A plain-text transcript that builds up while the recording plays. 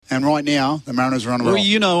And right now, the Mariners are on a roll. Well,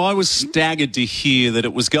 you know, I was staggered to hear that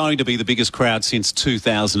it was going to be the biggest crowd since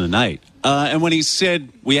 2008. And when he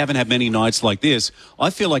said we haven't had many nights like this, I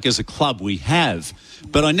feel like as a club we have.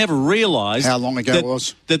 But I never realised how long ago it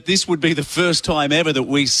was that this would be the first time ever that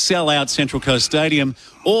we sell out Central Coast Stadium.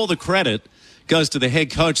 All the credit goes to the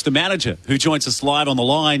head coach, the manager, who joins us live on the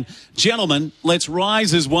line. Gentlemen, let's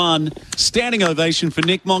rise as one. Standing ovation for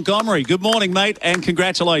Nick Montgomery. Good morning, mate, and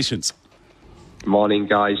congratulations. Morning,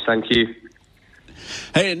 guys. Thank you.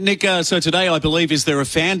 Hey, Nick, so today, I believe, is there a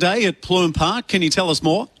fan day at Plume Park? Can you tell us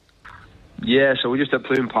more? Yeah, so we're just at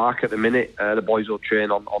Plume Park at the minute. The boys will train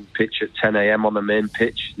on pitch at 10 a.m. on the main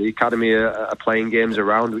pitch. The academy are playing games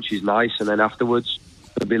around, which is nice. And then afterwards,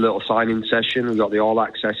 there'll be a little signing session. We've got the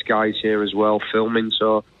all-access guys here as well, filming.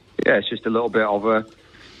 So, yeah, it's just a little bit of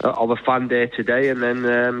a fan day today, and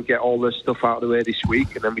then get all the stuff out of the way this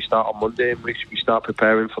week. And then we start on Monday, and we start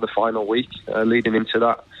preparing for the final week, leading into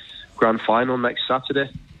that grand final next Saturday.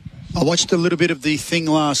 I watched a little bit of the thing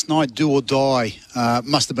last night, Do or Die.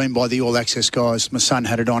 Must have been by the All Access guys. My son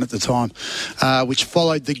had it on at the time, which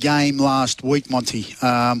followed the game last week, Monty.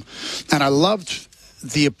 And I loved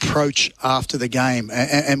the approach after the game.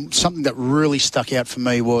 And something that really stuck out for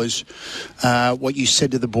me was what you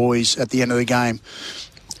said to the boys at the end of the game.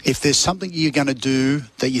 If there's something you're going to do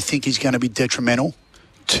that you think is going to be detrimental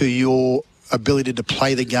to your ability to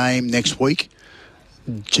play the game next week,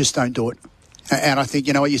 just don't do it. And I think,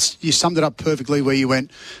 you know, you summed it up perfectly where you went,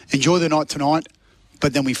 enjoy the night tonight,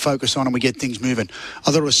 but then we focus on and we get things moving.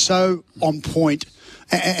 I thought it was so on point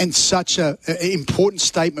and such an important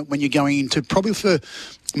statement when you're going into, probably for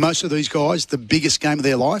most of these guys, the biggest game of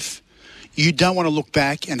their life. You don't want to look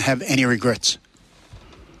back and have any regrets.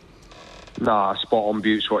 Nah, spot on,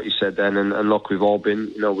 Butts, what you said then. And look, we've all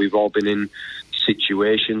been in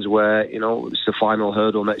situations where, you know, it's the final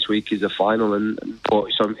hurdle next week is the final, but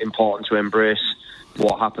it's important to embrace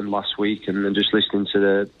what happened last week and just listening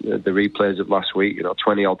to the replays of last week, you know,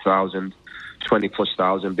 20-odd thousand, 20+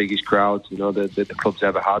 thousand, biggest crowd, you know, the club's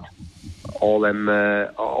ever had. All them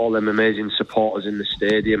amazing supporters in the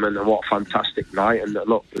stadium, and what a fantastic night. And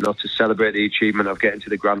look, you know, to celebrate the achievement of getting to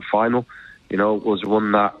the grand final, you know, was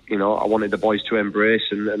one that, you know, I wanted the boys to embrace,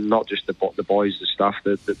 and not just the boys, the staff,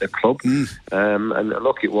 the club. And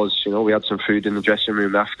look, it was, you know, we had some food in the dressing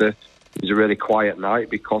room after. It was a really quiet night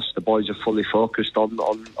because the boys are fully focused on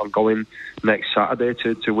going next Saturday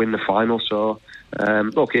to win the final. So,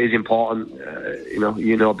 look, it is important. You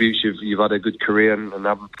know, Butch, you've had a good career, and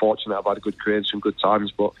I'm fortunate I've had a good career and some good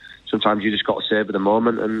times, but sometimes you just got to savor the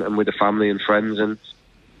moment and with the family and friends, and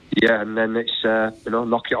yeah, and then it's, you know,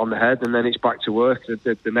 knock it on the head, and then it's back to work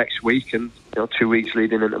the next week, and, you know, 2 weeks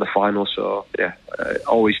leading into the final. So, yeah,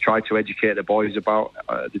 always try to educate the boys about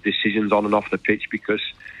the decisions on and off the pitch, because,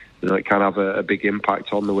 you know, it can have a big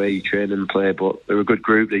impact on the way you train and play. But they're a good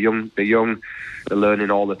group. They're young, they're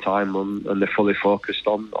learning all the time, and they're fully focused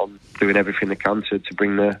on doing everything they can to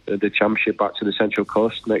bring the championship back to the Central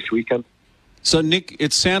Coast next weekend. So, Nick,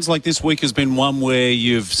 it sounds like this week has been one where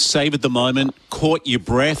you've savoured the moment, caught your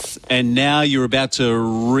breath, and now you're about to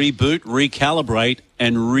reboot, recalibrate,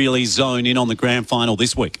 and really zone in on the grand final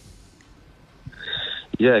this week.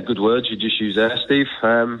 Yeah, good words you just used there, Steve.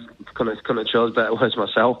 Couldn't have chose better words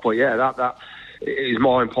myself, but yeah, that it is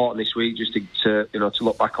more important this week just to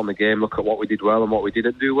look back on the game, look at what we did well and what we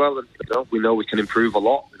didn't do well, and, you know, we know we can improve a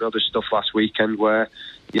lot. You know, there's stuff last weekend where,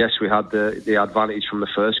 yes, we had the advantage from the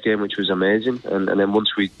first game, which was amazing, and then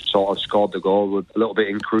once we sort of scored the goal, we were a little bit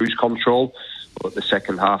in cruise control. But the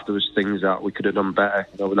second half, there was things that we could have done better.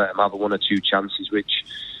 You know, we let them have one or two chances, which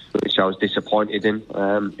I was disappointed in.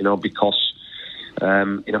 You know, because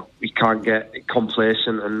you know, we can't get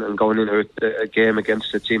complacent and going into a game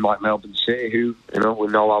against a team like Melbourne City, who, you know, we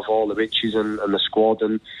know have all the riches and the squad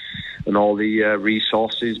and all the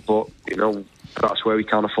resources, but, you know, that's where we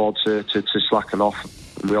can't afford to slacken off.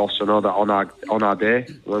 And we also know that on our day,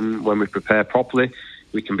 when we prepare properly,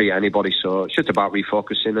 we can beat anybody. So it's just about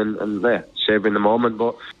refocusing and savouring the moment,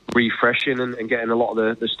 but refreshing and getting a lot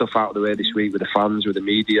of the stuff out of the way this week with the fans, with the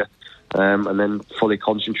media, and then fully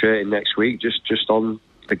concentrating next week just on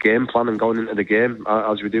the game plan and going into the game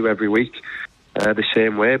as we do every week. The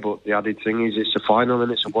same way, but the added thing is it's a final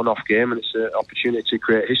and it's a one-off game, and it's an opportunity to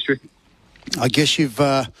create history. I guess you've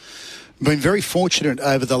been very fortunate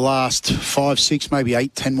over the last 5, 6, maybe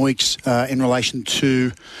 8, 10 weeks in relation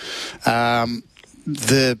to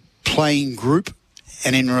the playing group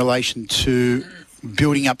and in relation to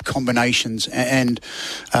building up combinations and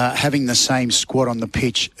having the same squad on the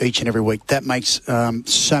pitch each and every week. That makes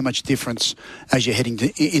so much difference as you're heading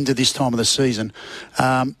into this time of the season.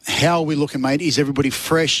 How are we looking, mate? Is everybody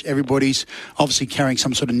fresh? Everybody's obviously carrying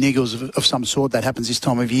some sort of niggles of some sort. That happens this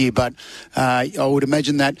time of year, but I would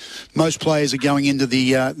imagine that most players are going into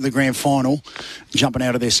the grand final jumping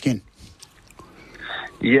out of their skin.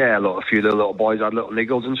 Yeah, look, a few of the little boys had little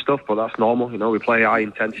niggles and stuff, but that's normal. You know, we play a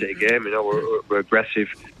high-intensity game. You know, we're aggressive.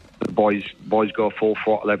 The boys go full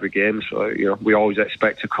throttle every game, so, you know, we always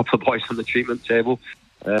expect a couple of boys on the treatment table,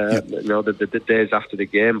 you know, the days after the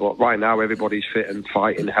game. But right now, everybody's fit and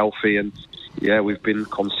fighting, healthy, and, yeah, we've been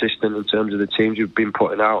consistent in terms of the teams we've been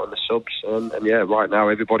putting out and the subs. And yeah, right now,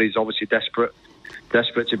 everybody's obviously desperate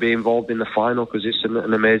to be involved in the final because it's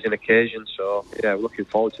an amazing occasion. So, yeah, looking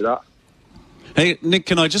forward to that. Hey, Nick,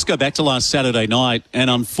 can I just go back to last Saturday night? And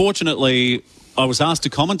unfortunately, I was asked to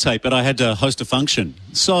commentate, but I had to host a function.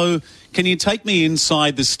 So can you take me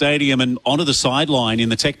inside the stadium and onto the sideline in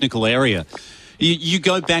the technical area? You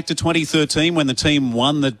go back to 2013 when the team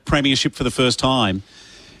won the premiership for the first time.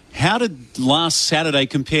 How did last Saturday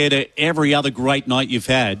compare to every other great night you've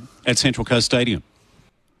had at Central Coast Stadium?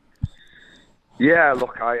 Yeah,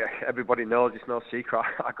 look, everybody knows it's no secret.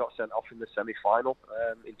 I got sent off in the semi-final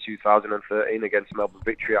in 2013 against Melbourne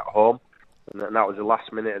Victory at home, and that was the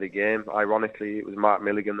last minute of the game. Ironically, it was Mark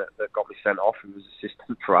Milligan that got me sent off. He was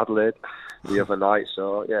assistant for Adelaide the other night.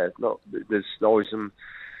 So yeah, there's always some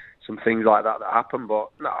things like that happen. But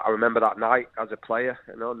no, I remember that night as a player,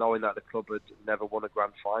 you know, knowing that the club had never won a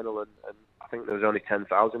grand final, and I think there was only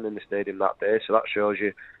 10,000 in the stadium that day. So that shows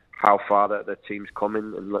you how far the team's come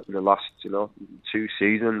in the last, you know, 2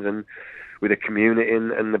 seasons, and with the community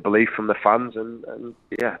and the belief from the fans, and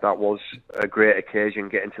yeah, that was a great occasion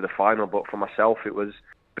getting to the final. But for myself, it was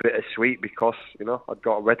bittersweet because, you know, I'd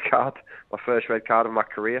got a red card, my first red card of my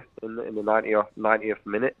career in the 90th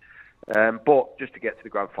minute. But just to get to the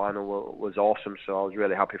grand final was awesome, so I was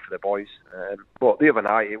really happy for the boys. But the other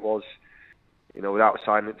night, it was, you know, without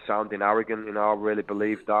sounding arrogant, you know, I really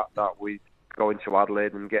believed that we going to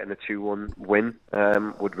Adelaide and getting a 2-1 win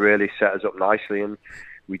would really set us up nicely, and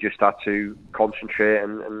we just had to concentrate,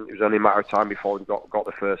 and it was only a matter of time before we got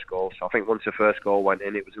the first goal. So I think once the first goal went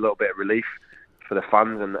in, it was a little bit of relief for the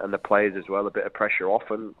fans and the players as well, a bit of pressure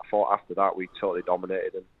off, and I thought after that we totally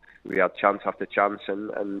dominated, and we had chance after chance,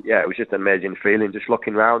 and yeah, it was just an amazing feeling just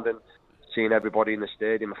looking around and seeing everybody in the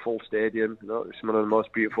stadium, a full stadium, you know, some of the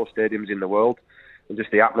most beautiful stadiums in the world, and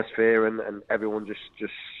just the atmosphere, and everyone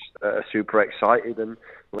just super excited. And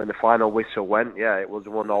when the final whistle went, yeah, it was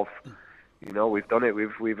one of, you know, we've done it.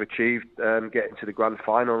 We've achieved getting to the grand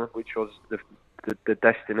final, which was the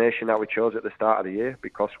destination that we chose at the start of the year,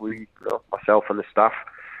 because we, you know, myself and the staff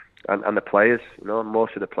and the players, you know,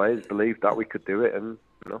 most of the players believed that we could do it. And,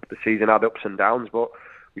 you know, the season had ups and downs, but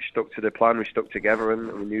we stuck to the plan, we stuck together,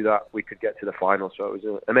 and we knew that we could get to the final. So it was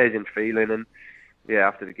an amazing feeling, and yeah,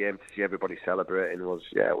 after the game, to see everybody celebrating was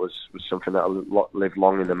something that will live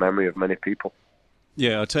long in the memory of many people.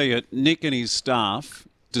 Yeah, I tell you, Nick and his staff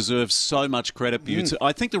deserve so much credit.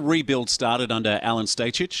 I think the rebuild started under Alan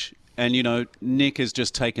Stachich, and, you know, Nick has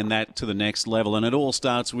just taken that to the next level, and it all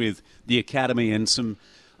starts with the academy and some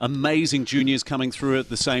amazing juniors coming through at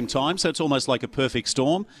the same time, so it's almost like a perfect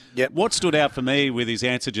storm. Yep. What stood out for me with his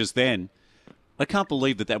answer just then, I can't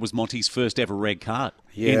believe that was Monty's first ever red card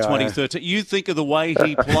in 2013. You think of the way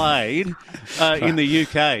he played in the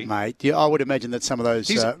UK. Mate, yeah, I would imagine that some of those...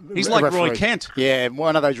 He's like referees, Roy Kent. Yeah,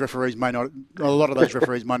 one of those referees a lot of those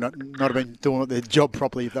referees might not have been doing their job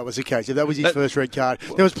properly if that was the case. If that was his first red card.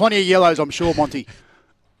 There was plenty of yellows, I'm sure, Monty.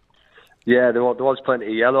 Yeah, there was plenty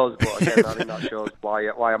of yellows, but again, I think that shows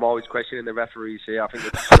why I'm always questioning the referees here. I think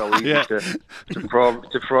it's so easy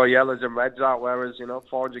to throw yellows and reds out, whereas, you know,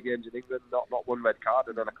 400 games in England, not one red card,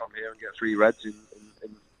 and then I come here and get 3 reds in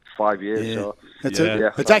 5 years. Yeah. So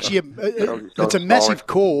it's actually it's a massive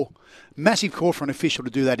call for an official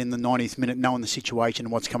to do that in the 90th minute, knowing the situation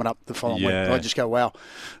and what's coming up the following week. I just go, wow,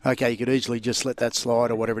 okay, you could easily just let that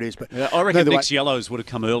slide or whatever it is. But yeah, I reckon Nick's yellows would have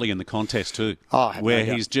come early in the contest too, where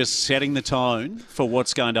he's just setting the tone for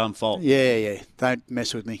what's going to unfold. Yeah, don't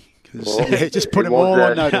mess with me. Just put them all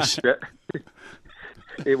on notice.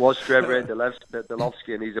 It was Trevor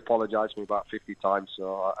Delovsky, and he's apologised to me about 50 times,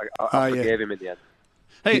 so I forgave him in the end.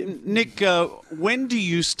 Hey, Nick, when do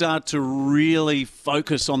you start to really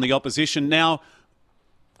focus on the opposition? Now,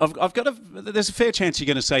 there's a fair chance you're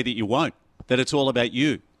going to say that you won't, that it's all about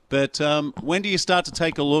you. But when do you start to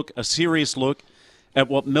take a serious look at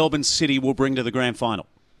what Melbourne City will bring to the grand final?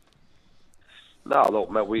 No, look,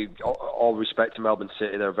 mate, we all respect to Melbourne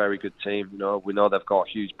City. They're a very good team. You know, we know they've got a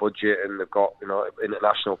huge budget and they've got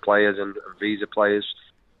international players and visa players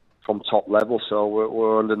from top level. So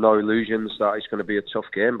we're under no illusions that it's going to be a tough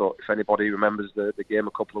game. But if anybody remembers the game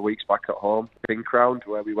a couple of weeks back at home, Pink Round,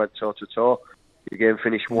 where we went toe to toe, the game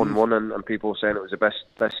finished 1-1, and people were saying it was the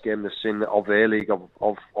best game they've seen of the A-League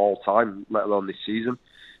of all time, let alone this season.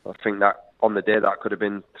 I think that on the day that could have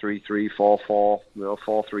been 3-3, 4-4,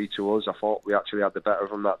 4-3 to us. I thought we actually had the better of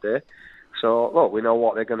them that day. So, look, we know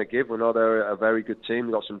what they're going to give. We know they're a very good team.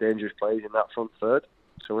 They've got some dangerous players in that front third.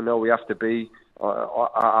 So we know we have to be at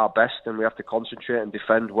our best and we have to concentrate and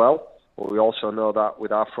defend well. But we also know that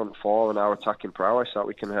with our front four and our attacking prowess that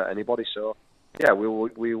we can hurt anybody. So, yeah, we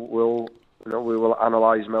will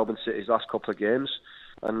analyse Melbourne City's last couple of games.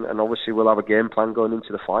 And obviously we'll have a game plan going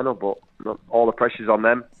into the final, but all the pressure's on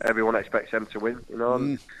them. Everyone expects them to win,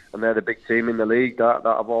 and they're the big team in the league that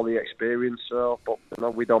have all the experience. So,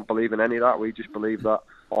 but we don't believe in any of that. We just believe that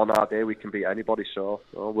on our day we can beat anybody. So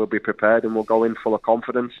we'll be prepared and we'll go in full of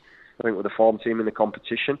confidence. I think we're the form team in the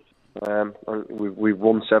competition. We've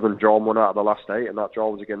won 7, drawn 1 out of the last 8, and that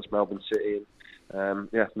draw was against Melbourne City. And,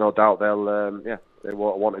 no doubt they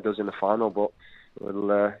wanted us in the final, but.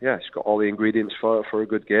 Well, it's got all the ingredients for a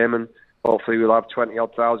good game, and hopefully we'll have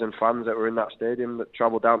 20-odd thousand fans that were in that stadium that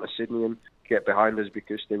travel down to Sydney and get behind us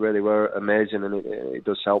because they really were amazing, and it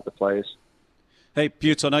does help the players. Hey,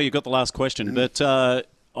 Butts, I know you've got the last question, but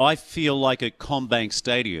I feel like a CommBank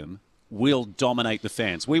Stadium will dominate the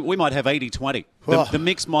fans. We might have 80-20. The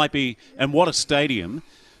mix might be, and what a stadium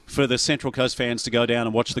for the Central Coast fans to go down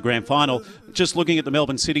and watch the grand final. Just looking at the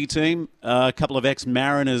Melbourne City team, a couple of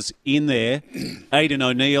ex-Mariners in there. Aidan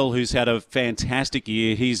O'Neill, who's had a fantastic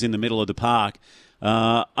year, he's in the middle of the park.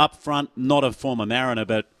 Up front, not a former Mariner,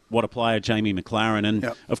 but what a player, Jamie McLaren.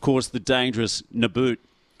 And, of course, the dangerous Naboot,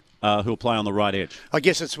 who'll play on the right edge. I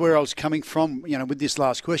guess that's where I was coming from, with this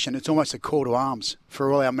last question. It's almost a call to arms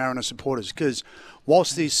for all our Mariner supporters because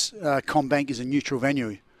whilst this CommBank is a neutral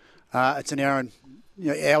venue, it's an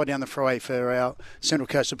hour down the freeway for our Central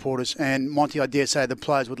Coast supporters. And Monty, I dare say the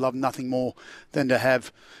players would love nothing more than to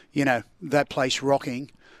have, that place rocking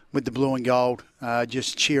with the blue and gold,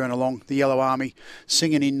 just cheering along, the Yellow Army,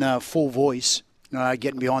 singing in full voice,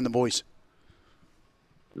 getting behind the boys.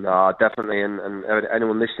 No, definitely. And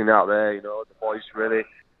anyone listening out there, the boys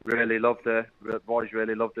really love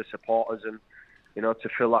the supporters and, to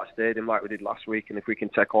fill that stadium like we did last week. And if we can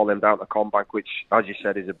take all them down to CommBank, which, as you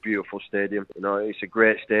said, is a beautiful stadium. It's a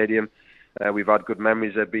great stadium. We've had good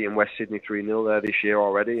memories of beating West Sydney 3-0 there this year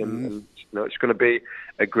already. And it's going to be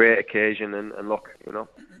a great occasion. And look,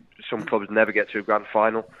 some clubs never get to a grand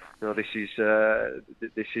final. This is a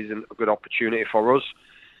good opportunity for us.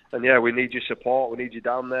 And yeah, we need your support. We need you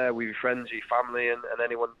down there with your friends, your family, and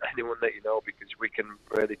anyone that because we can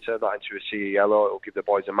really turn that into a sea of yellow. It'll give the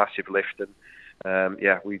boys a massive lift, and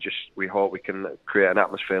we hope we can create an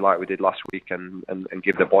atmosphere like we did last week, and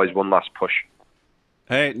give the boys one last push.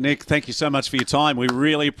 Hey, Nick, thank you so much for your time. We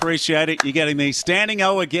really appreciate it. You're getting the standing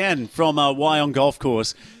O again from Wyong Golf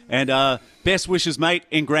Course, and best wishes, mate,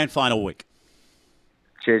 in grand final week.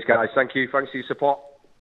 Cheers, guys. Thank you. Thanks for your support.